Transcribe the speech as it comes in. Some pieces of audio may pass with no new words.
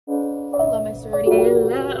my sorority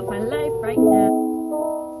love of my life right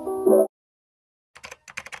now.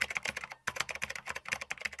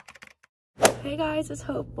 Hey guys, it's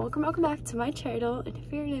Hope. Welcome back to my channel, and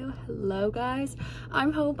if you're new, hello guys.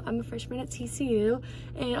 I'm Hope. I'm a freshman at TCU,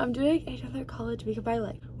 and I'm doing another college week of my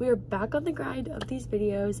life. We are back on the grind of these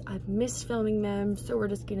videos. I've missed filming them, so we're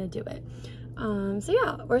just gonna do it. So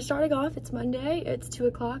yeah, we're starting off. It's Monday. It's 2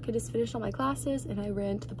 o'clock. I just finished all my classes, and I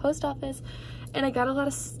ran to the post office, and I got a lot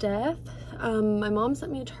of stuff. My mom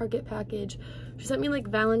sent me a Target package. She sent me like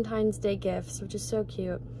Valentine's Day gifts, which is so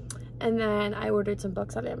cute. And then I ordered some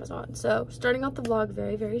books on Amazon. So starting off the vlog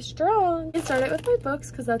very strong. I started with my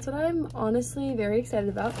books because that's what I'm honestly very excited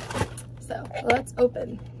about. So let's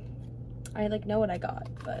open. I like know what I got,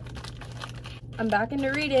 but I'm back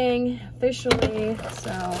into reading officially.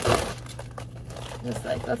 So just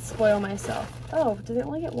like, let's spoil myself. Oh, did I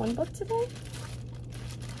only get one book today?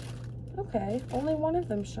 Okay, only one of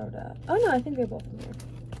them showed up. Oh no, I think they're both in here.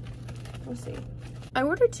 We'll see. I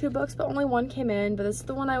ordered 2 books, but only one came in, but this is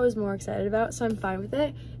the one I was more excited about, so I'm fine with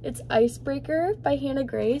it. It's Icebreaker by Hannah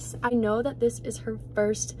Grace. I know that this is her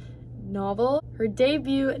first novel, her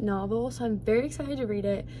debut novel, so I'm very excited to read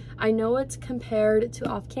it. I know it's compared to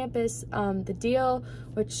Off Campus, The Deal,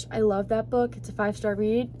 which I love that book. It's a 5-star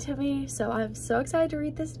read to me, so I'm so excited to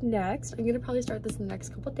read this next. I'm gonna probably start this in the next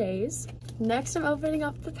couple days. Next, I'm opening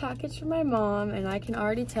up the package from my mom, and I can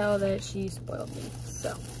already tell that she spoiled me,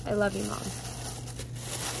 so I love you, Mom.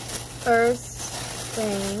 First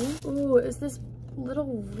thing, ooh, is this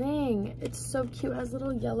little ring. It's so cute. It has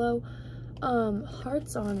little yellow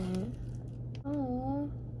hearts on it. Oh,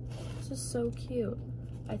 this is so cute.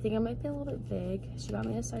 I think I might be a little bit big. She got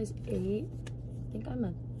me a size 8. I think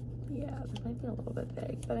yeah, this might be a little bit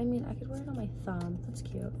big, but I mean, I could wear it on my thumb. That's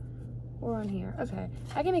cute. Or on here. Okay,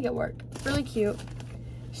 I can make it work. Really cute.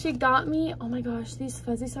 She got me, oh my gosh, these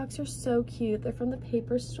fuzzy socks are so cute. They're from the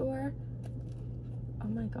paper store. Oh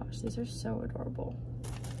my gosh, these are so adorable.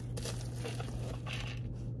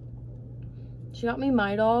 She got me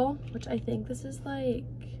My Doll, which I think this is like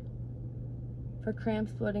for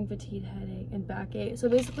cramps, bloating, fatigue, headache, and backache. So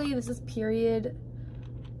basically this is period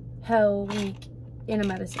hell week in a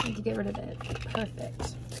medicine to get rid of it.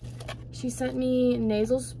 Perfect. She sent me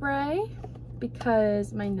nasal spray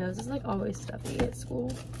because my nose is like always stuffy at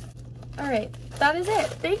school. All right, that is it.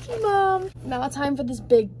 Thank you, Mom. Now time for this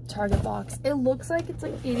big Target box. It looks like it's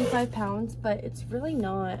like 85 pounds, but it's really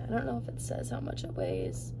not. I don't know if it says how much it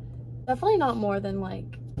weighs. Definitely not more than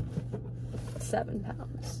like 7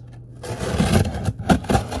 pounds.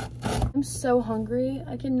 I'm so hungry.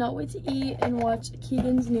 I cannot wait to eat and watch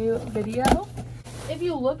Keegan's new video. If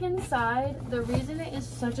you look inside, the reason it is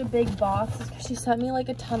such a big box is because she sent me like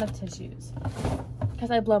a ton of tissues. Because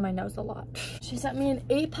I blow my nose a lot. She sent me an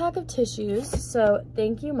 8-pack of tissues, so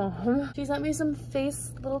thank you, Mom. She sent me some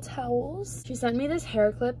face little towels. She sent me this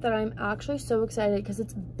hair clip that I'm actually so excited because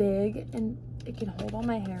it's big and it can hold all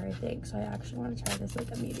my hair, I think. So I actually want to try this like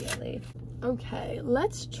immediately. Okay,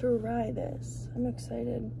 let's try this. I'm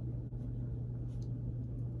excited.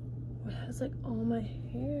 It has like all my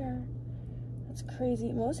hair. That's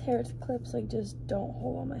crazy. Most hair clips like just don't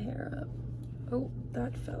hold all my hair up. Oh,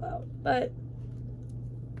 that fell out. But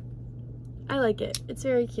I like it. It's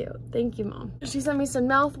very cute. Thank you, Mom. She sent me some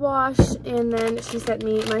mouthwash, and then she sent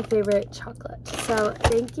me my favorite chocolate. So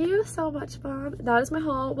thank you so much, Mom. That is my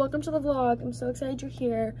haul. Welcome to the vlog. I'm so excited you're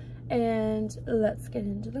here, and let's get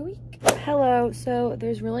into the week. Hello. So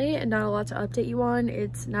there's really not a lot to update you on.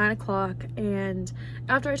 It's 9 o'clock, and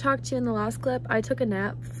after I talked to you in the last clip, I took a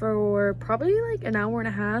nap for probably like an hour and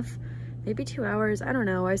a half, maybe 2 hours. I don't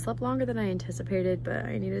know. I slept longer than I anticipated, but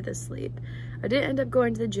I needed this sleep. I didn't end up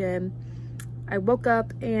going to the gym. I woke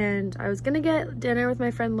up and I was gonna get dinner with my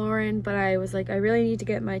friend Lauren, but I was like, I really need to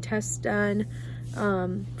get my tests done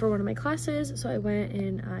for one of my classes. So I went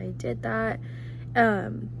and I did that.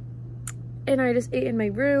 And I just ate in my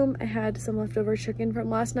room. I had some leftover chicken from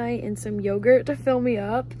last night and some yogurt to fill me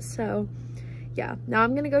up. So yeah, now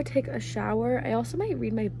I'm gonna go take a shower. I also might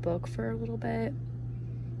read my book for a little bit.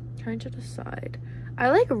 Trying to decide.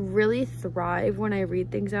 I like really thrive when I read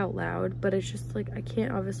things out loud, but it's just like I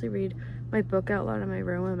can't obviously read my book out loud in my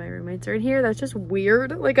room when my roommates are in here. That's just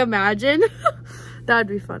weird. Like, imagine. That'd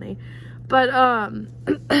be funny. But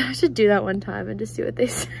I should do that one time and just see what they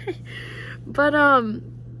say. But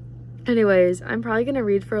anyways, I'm probably gonna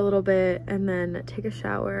read for a little bit and then take a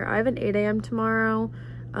shower. I have an 8 a.m. tomorrow,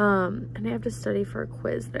 and I have to study for a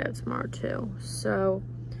quiz that I have tomorrow too. So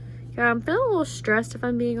yeah, I'm feeling a little stressed, if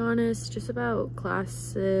I'm being honest, just about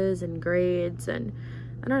classes and grades and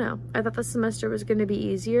I don't know. I thought this semester was going to be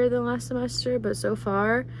easier than last semester, but so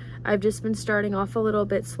far I've just been starting off a little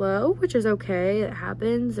bit slow, which is okay. It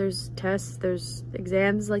happens. There's tests, there's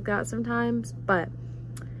exams like that sometimes, but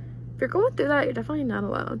if you're going through that, you're definitely not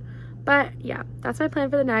alone. But yeah, that's my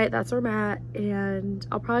plan for the night. That's where I'm at, and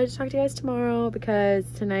I'll probably just talk to you guys tomorrow because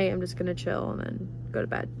tonight I'm just going to chill and then go to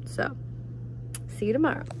bed. So see you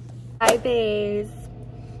tomorrow. Hi, baes.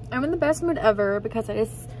 I'm in the best mood ever because I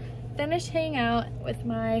just finished hanging out with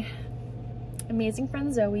my amazing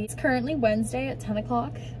friend Zoe. It's currently Wednesday at 10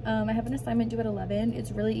 o'clock. I have an assignment due at 11.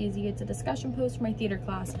 It's really easy. It's a discussion post for my theater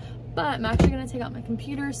class, but I'm actually going to take out my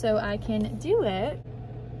computer so I can do it.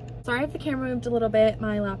 Sorry if the camera moved a little bit.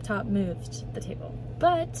 My laptop moved the table.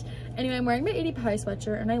 But anyway, I'm wearing my 80 Pie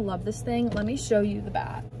sweatshirt and I love this thing. Let me show you the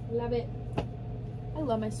back. Love it. I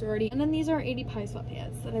love my sorority. And then these are 80 Pie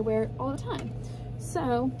sweatpants that I wear all the time.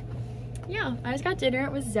 So yeah, I just got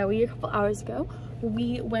dinner with Zoe a couple hours ago.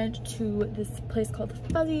 We went to this place called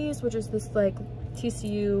Fuzzies, which is this like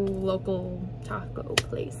TCU local taco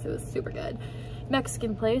place. It was super good.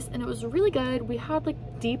 Mexican place, and it was really good. We had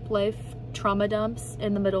like deep life trauma dumps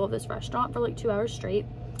in the middle of this restaurant for like 2 hours straight.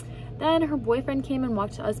 Then her boyfriend came and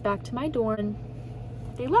walked us back to my dorm and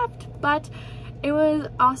they left, but it was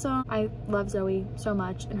awesome. I love Zoe so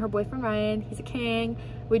much, and her boyfriend Ryan, he's a king.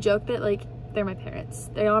 We joke that like they're my parents.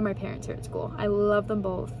 They are my parents here at school. I love them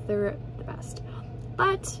both. They're the best.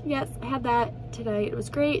 But yes, I had that tonight. It was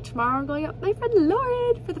great. Tomorrow I'm going out with my friend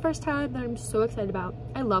Lauren for the first time that I'm so excited about.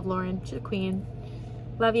 I love Lauren. She's a queen.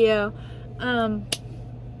 Love you. I'm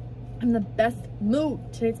in the best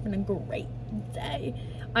mood. Today's been a great day.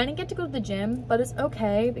 I didn't get to go to the gym, but it's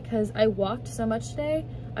okay because I walked so much today.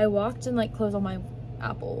 I walked and like closed all my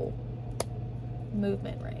Apple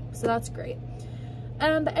movement ring. So that's great.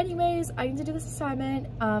 But anyways, I need to do this assignment.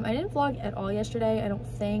 I didn't vlog at all yesterday, I don't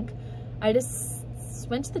think. I just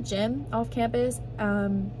went to the gym off campus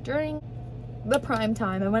during the prime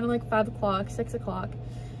time. I went at like 5 o'clock, 6 o'clock.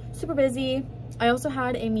 Super busy. I also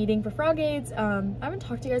had a meeting for Frog Aids. I haven't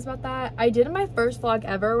talked to you guys about that. I did in my first vlog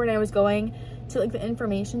ever when I was going to like the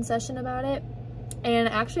information session about it. And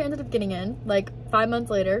I actually ended up getting in like 5 months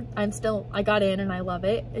later. I got in and I love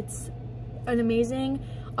it. It's an amazing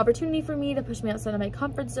opportunity for me to push me outside of my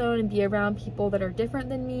comfort zone and be around people that are different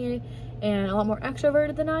than me and a lot more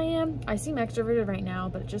extroverted than I am. I seem extroverted right now,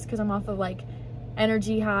 but just because I'm off of like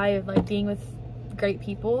energy high of like being with great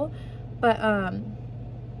people. But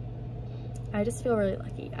I just feel really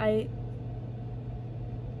lucky. I'm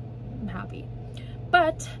happy.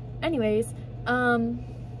 But anyways,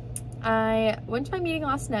 I went to my meeting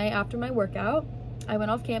last night after my workout. I went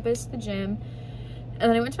off campus to the gym. And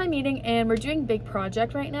then I went to my meeting, and we're doing big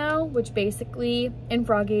project right now, which basically in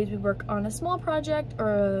Frog Aids we work on a small project or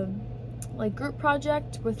a like group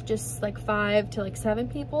project with just like 5 to like 7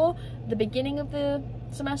 people. At the beginning of the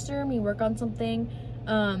semester, we work on something.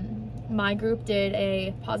 My group did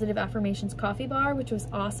a positive affirmations coffee bar, which was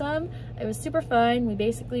awesome. It was super fun. We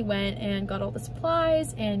basically went and got all the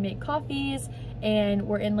supplies and made coffees, and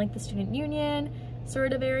we're in like the student union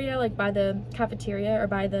sort of area, like by the cafeteria or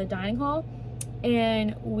by the dining hall.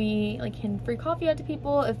 And we like hand free coffee out to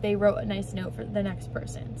people if they wrote a nice note for the next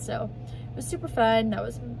person. So it was super fun. That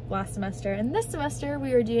was last semester. And this semester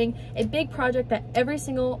we were doing a big project that every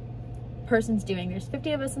single person's doing. There's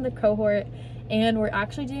 50 of us in the cohort, and we're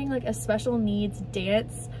actually doing like a special needs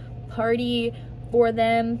dance party for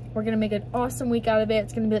them. We're gonna make an awesome week out of it.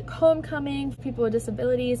 It's gonna be like homecoming for people with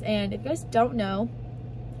disabilities. And if you guys don't know,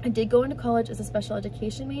 I did go into college as a special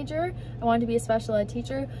education major. I wanted to be a special ed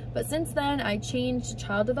teacher, but since then I changed to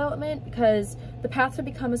child development because the path to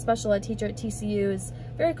become a special ed teacher at TCU is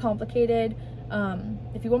very complicated.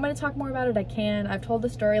 If you want me to talk more about it, I can. I've told the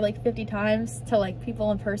story like 50 times to like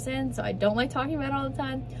people in person, so I don't like talking about it all the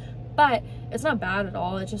time, but it's not bad at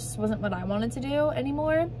all. It just wasn't what I wanted to do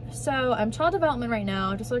anymore. So I'm child development right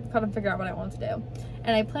now, just so I can kind of figure out what I want to do.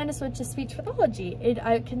 And I plan to switch to speech pathology.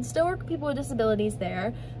 I can still work with people with disabilities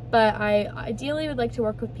there, but I ideally would like to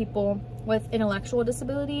work with people with intellectual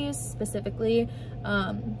disabilities specifically.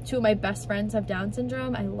 2 of my best friends have Down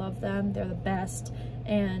syndrome. I love them. They're the best.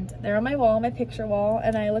 And they're on my wall, my picture wall,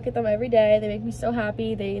 and I look at them every day. They make me so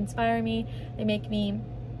happy. They inspire me. They make me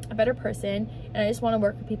a better person, and I just want to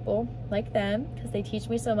work with people like them because they teach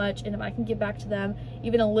me so much, and if I can give back to them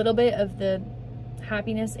even a little bit of the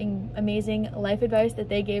happiness and amazing life advice that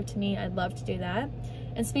they gave to me, I'd love to do that.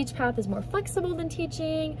 And speech path is more flexible than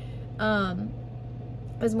teaching.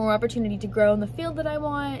 There's more opportunity to grow in the field that I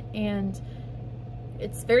want, and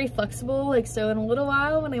it's very flexible, like, so in a little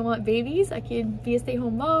while when I want babies, I can be a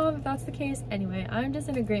stay-at-home mom if that's the case. Anyway, I'm just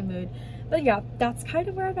in a great mood. But yeah, that's kind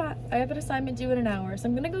of where I'm at. I have an assignment due in an hour, so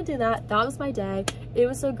I'm gonna go do that. That was my day. It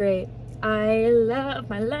was so great. I love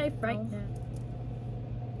my life right now.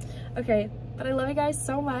 Okay, but I love you guys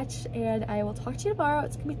so much, and I will talk to you tomorrow.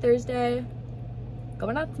 It's gonna be Thursday.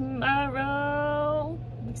 Going out tomorrow.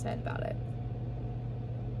 I'm excited about it.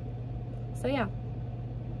 So yeah.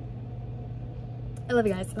 I love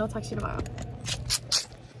you guys, and I'll talk to you tomorrow.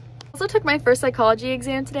 Also took my first psychology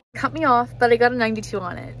exam today. It cut me off, but I got a 92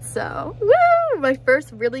 on it. So, woo! My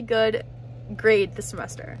first really good grade this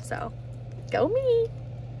semester. So, go me.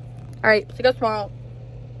 All right, see you guys tomorrow.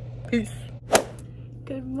 Peace.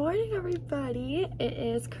 Good morning, everybody. It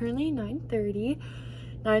is currently 9:30,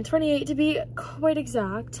 9:28 to be quite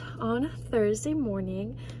exact, on Thursday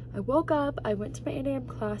morning. I woke up, I went to my 8 a.m.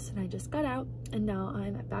 class, and I just got out, and now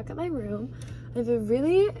I'm back at my room. I have a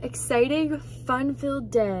really exciting, fun-filled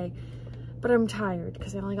day, but I'm tired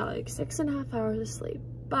because I only got like 6.5 hours of sleep,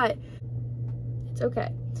 but it's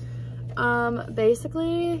okay.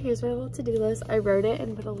 Basically, here's my little to-do list. I wrote it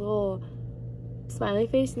and put a little smiley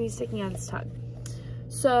face and he's sticking out his tongue.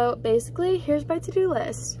 So basically, here's my to-do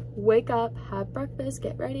list. Wake up, have breakfast,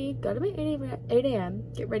 get ready, go to my 8 a.m.,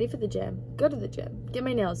 get ready for the gym, go to the gym, get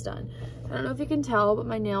my nails done. I don't know if you can tell, but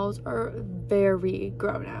my nails are very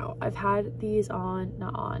grown out. I've had these on,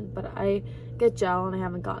 not on, but I get gel and I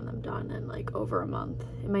haven't gotten them done in like over a month.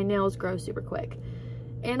 And my nails grow super quick.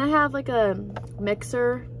 And I have like a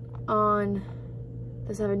mixer on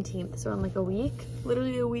the 17th, so in like a week,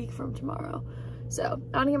 literally a week from tomorrow. So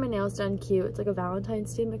I want to get my nails done cute. It's like a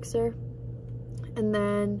Valentine's Day mixer. And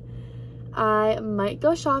then I might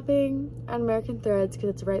go shopping at American Threads because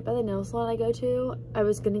it's right by the nail salon I go to. I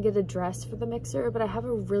was going to get a dress for the mixer, but I have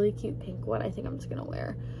a really cute pink one I think I'm just going to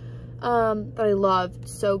wear. That I love.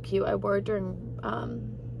 So cute. I wore it during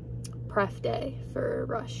pref day for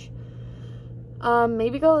Rush.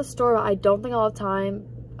 Maybe go to the store, but I don't think I'll have time.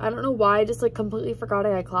 I don't know why, I just like completely forgot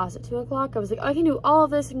I had class at 2 o'clock. I was like, I can do all of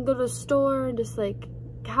this and go to the store and just like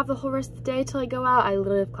have the whole rest of the day till I go out. I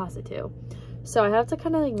literally have class at 2. So I have to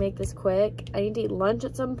kind of like make this quick. I need to eat lunch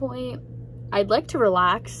at some point. I'd like to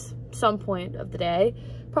relax some point of the day.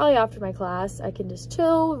 Probably after my class, I can just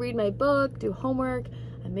chill, read my book, do homework,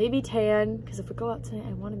 and maybe tan. Because if we go out tonight,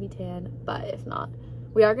 I want to be tan. But if not,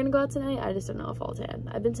 we are going to go out tonight. I just don't know if I'll tan.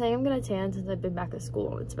 I've been saying I'm going to tan since I've been back at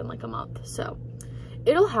school. It's been like a month. So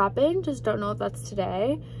it'll happen. Just don't know if that's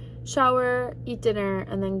today. Shower, eat dinner,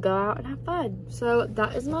 and then go out and have fun. So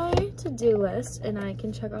that is my to-do list, and I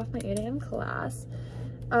can check off my 8 a.m. class.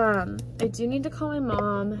 I do need to call my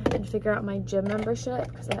mom and figure out my gym membership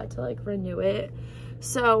because I had to like renew it.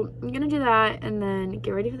 So I'm gonna do that and then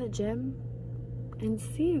get ready for the gym and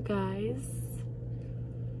see you guys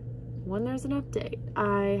when there's an update.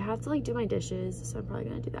 I have to like do my dishes, so I'm probably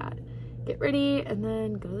gonna do that. Get ready and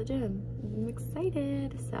then go to the gym. I'm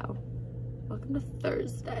excited. So welcome to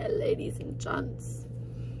Thursday, ladies and gents.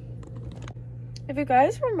 If you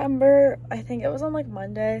guys remember, I think it was on like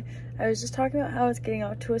Monday, I was just talking about how it's getting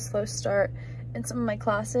off to a slow start in some of my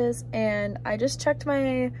classes, and I just checked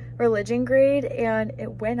my religion grade and it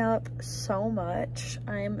went up so much.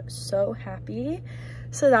 I'm so happy.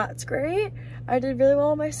 So that's great. I did really well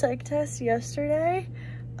on my psych test yesterday.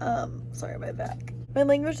 Sorry, my back. My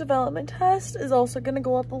language development test is also going to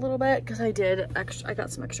go up a little bit because I got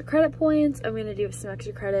some extra credit points. I'm going to do some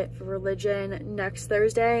extra credit for religion next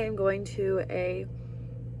Thursday. I'm going to a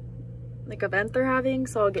like event they're having,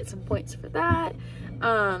 so I'll get some points for that.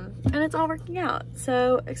 And it's all working out.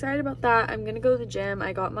 So excited about that. I'm going to go to the gym.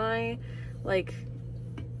 I got my like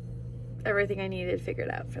everything I needed figured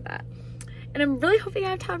out for that. And I'm really hoping I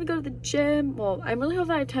have time to go to the gym. Well, I'm really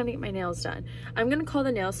hoping I have time to get my nails done. I'm gonna call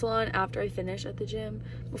the nail salon after I finish at the gym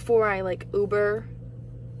before I like Uber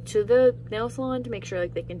to the nail salon to make sure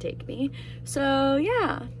like they can take me. So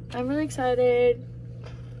yeah, I'm really excited.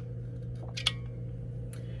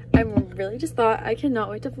 I really just thought I cannot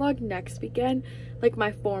wait to vlog next weekend. Like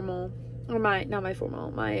my formal, or my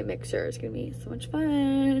mixer is gonna be so much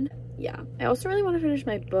fun. Yeah, I also really want to finish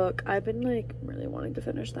my book. I've been like really wanting to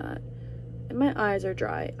finish that. And my eyes are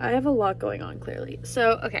dry. I have a lot going on clearly.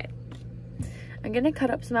 So, okay. I'm gonna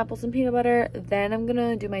cut up some apples and peanut butter, then I'm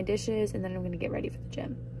gonna do my dishes, and then I'm gonna get ready for the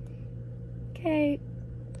gym. Okay,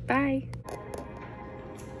 bye.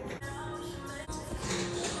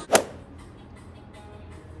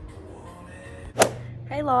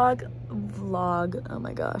 Hey vlog, oh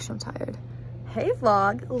my gosh, I'm tired. Hey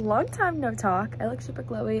vlog, long time no talk. I look super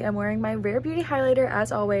glowy. I'm wearing my Rare Beauty highlighter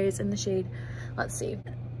as always in the shade, let's see.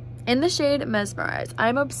 In the shade Mesmerize.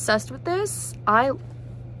 I'm obsessed with this. I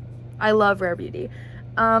I love Rare Beauty.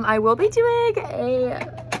 I will be doing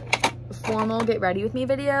a formal get ready with me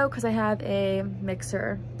video because I have a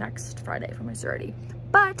mixer next Friday for my sorority.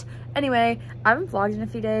 But anyway, I haven't vlogged in a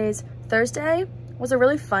few days. Thursday was a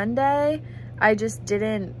really fun day. I just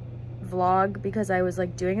didn't vlog because I was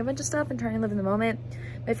like doing a bunch of stuff and trying to live in the moment.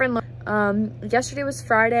 My friend yesterday was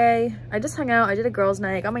Friday. I just hung out. I did a girls'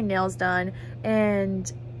 night, got my nails done,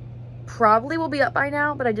 and probably will be up by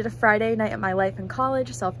now, but I did a Friday night at my life in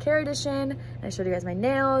college self-care edition, and I showed you guys my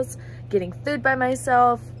nails, getting food by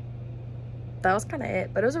myself. That was kind of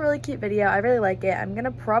it, but it was a really cute video. I really like it. I'm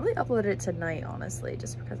gonna probably upload it tonight, honestly,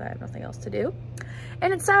 just because I have nothing else to do.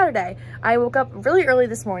 And it's Saturday. I woke up really early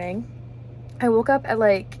this morning. I woke up at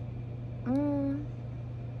like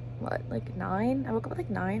what, like 9? I woke up at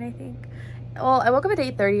like 9, I think. Well, I woke up at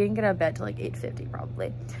 8:30 and get out of bed till like 8:50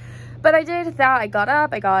 probably. But I did that. I got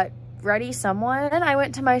up, I got ready somewhat. Then I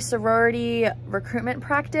went to my sorority recruitment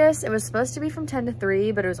practice. It was supposed to be from 10 to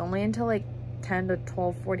 3, but it was only until like 10 to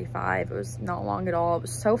 12:45. It was not long at all. It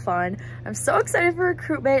was so fun. I'm so excited for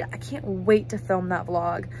recruitment. I can't wait to film that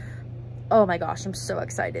vlog. Oh my gosh, I'm so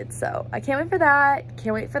excited. So I can't wait for that.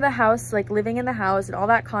 Can't wait for the house, like living in the house and all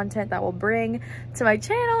that content that will bring to my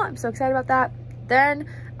channel. I'm so excited about that. Then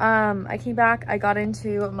I came back, I got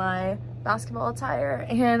into my basketball attire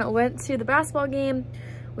and went to the basketball game.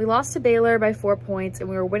 We lost to Baylor by 4 points and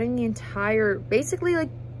we were winning the entire, basically like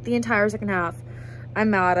the entire second half. I'm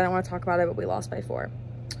mad, I don't want to talk about it, but we lost by 4.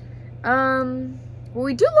 Well,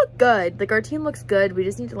 we do look good. Like our team looks good. We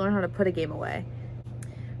just need to learn how to put a game away.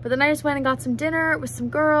 But then I just went and got some dinner with some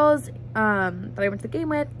girls that I went to the game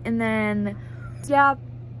with. And then, yeah,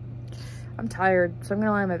 I'm tired. So I'm going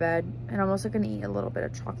to lie on my bed. And I'm also going to eat a little bit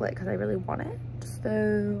of chocolate because I really want it.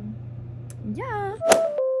 So, yeah.